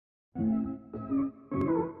Hey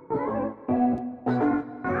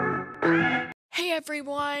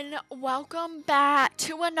everyone, welcome back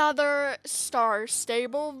to another Star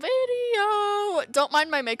Stable video. Don't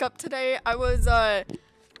mind my makeup today. I was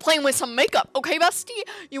playing with some makeup, okay bestie?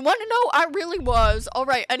 You want to know? I really was.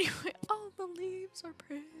 Alright, anyway. Oh, the leaves are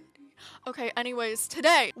pretty. Okay, anyways,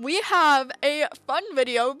 today we have a fun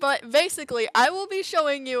video, but basically I will be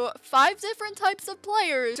showing you 5 different types of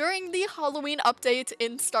players during the Halloween update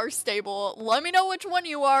in Star Stable. Let me know which one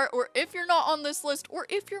you are, or if you're not on this list, or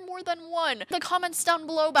if you're more than one. The comments down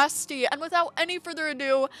below, bestie. And without any further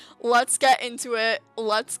ado, let's get into it.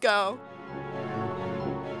 Let's go.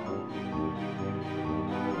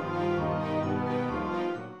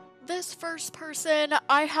 This first person,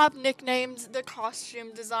 I have nicknamed the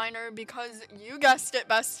costume designer because you guessed it,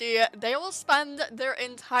 bestie. They will spend their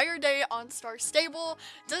entire day on Star Stable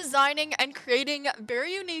designing and creating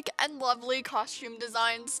very unique and lovely costume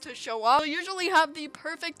designs to show off. They'll usually have the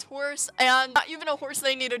perfect horse, and not even a horse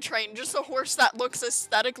they need to train, just a horse that looks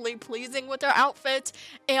aesthetically pleasing with their outfit.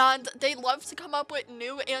 And they love to come up with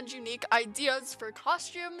new and unique ideas for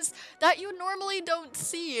costumes that you normally don't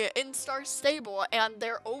see in Star Stable, and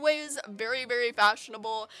they're always very, very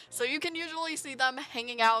fashionable, so you can usually see them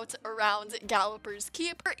hanging out around Gallopers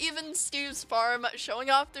Keep or even Steve's farm, showing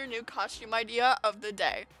off their new costume idea of the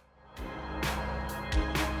day.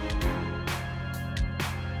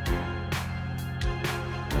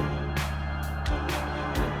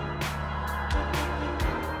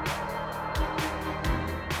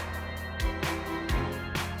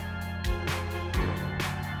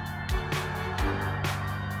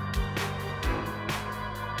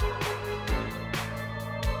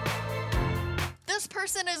 This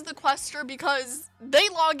person is the quester because they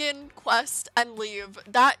log in, quest, and leave.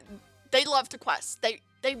 They love to quest.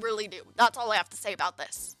 They really do. That's all I have to say about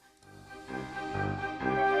this.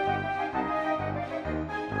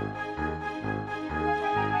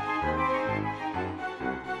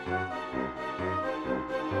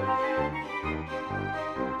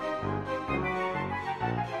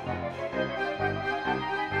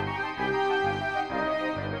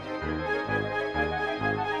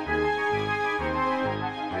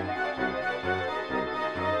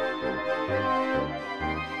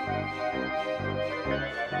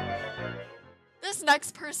 This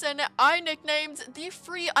next person I nicknamed the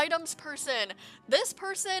free items person. This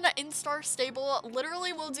person in Star Stable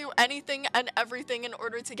literally will do anything and everything in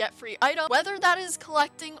order to get free items, whether that is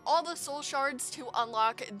collecting all the soul shards to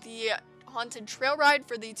unlock the haunted trail ride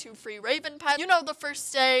for the 2 free raven pets. You know, the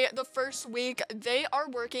first day, the first week, they are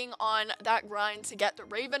working on that grind to get the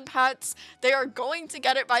raven pets. They are going to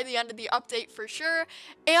get it by the end of the update for sure,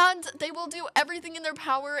 and they will do everything in their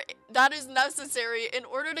power that is necessary in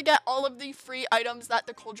order to get all of the free items that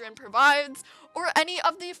the cauldron provides, or any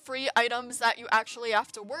of the free items that you actually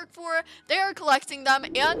have to work for. They are collecting them,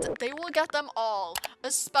 and they will get them all,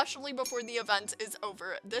 especially before the event is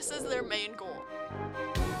over. This is their main goal.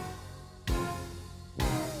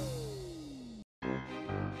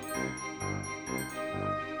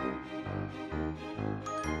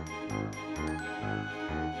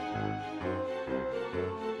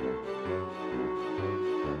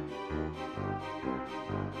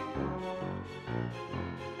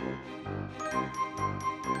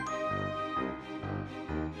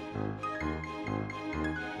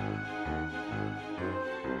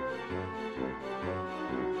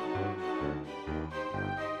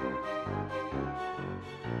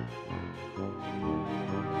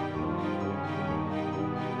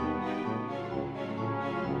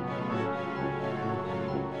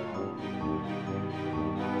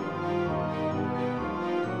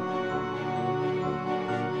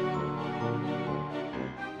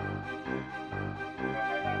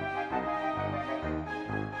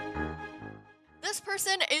 This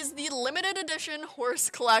person is the limited edition horse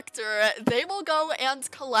collector. They will go and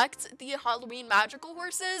collect the Halloween magical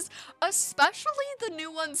horses, especially the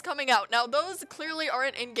new ones coming out. Now, those clearly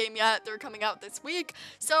aren't in-game yet. They're coming out this week.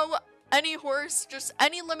 So any horse, just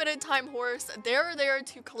any limited time horse, they're there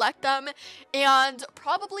to collect them and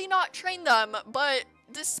probably not train them, but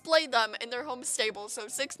display them in their home stable. So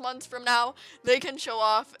 6 months from now, they can show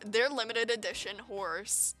off their limited edition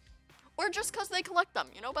horse. Or just because they collect them,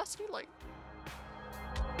 you know, bestie? Like...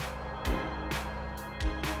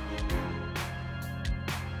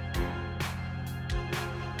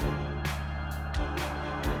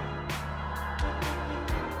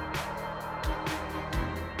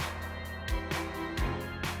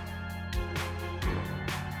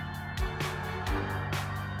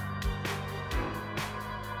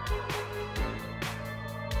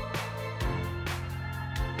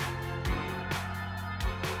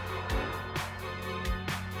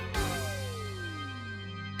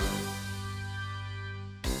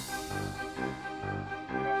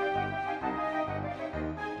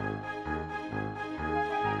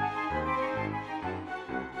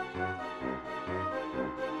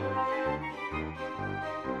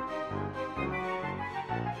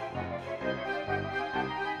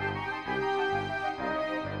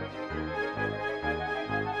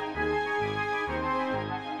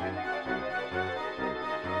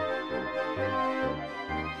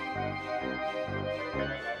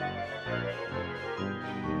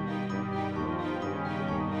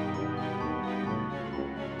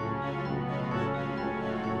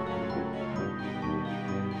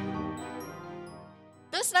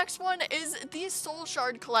 This next one is the Soul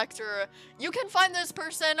Shard Collector. You can find this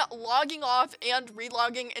person logging off and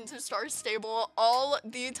relogging into Star Stable all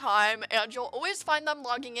the time, and you'll always find them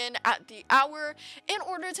logging in at the hour in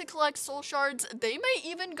order to collect soul shards. They may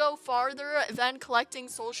even go farther than collecting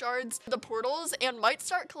soul shards, the portals, and might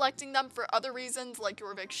start collecting them for other reasons like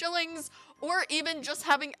your Vic Shillings, or even just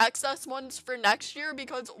having excess ones for next year,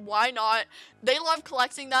 because why not? They love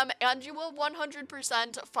collecting them, and you will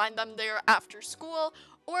 100% find them there after school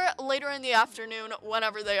or later in the afternoon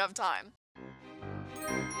whenever they have time.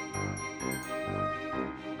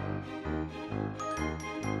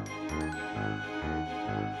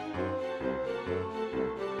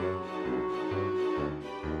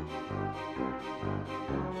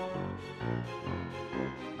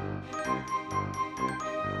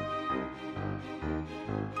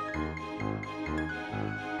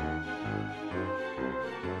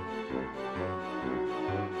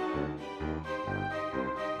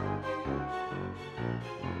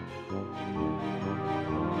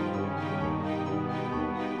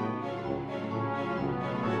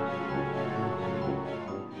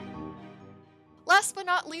 Last but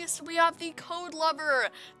not least, we have the Code Lover.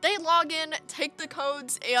 They log in, take the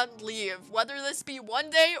codes, and leave. Whether this be one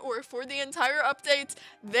day or for the entire update,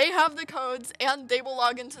 they have the codes and they will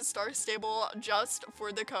log into Star Stable just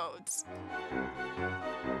for the codes.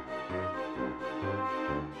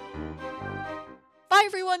 Bye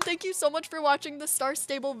everyone, thank you so much for watching the Star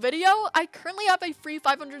Stable video. I currently have a free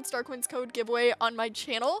 500 Star Coins code giveaway on my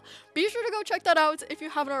channel. Be sure to go check that out if you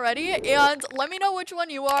haven't already, and let me know which one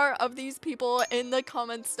you are of these people in the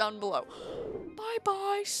comments down below. Bye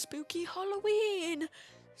bye, spooky Halloween.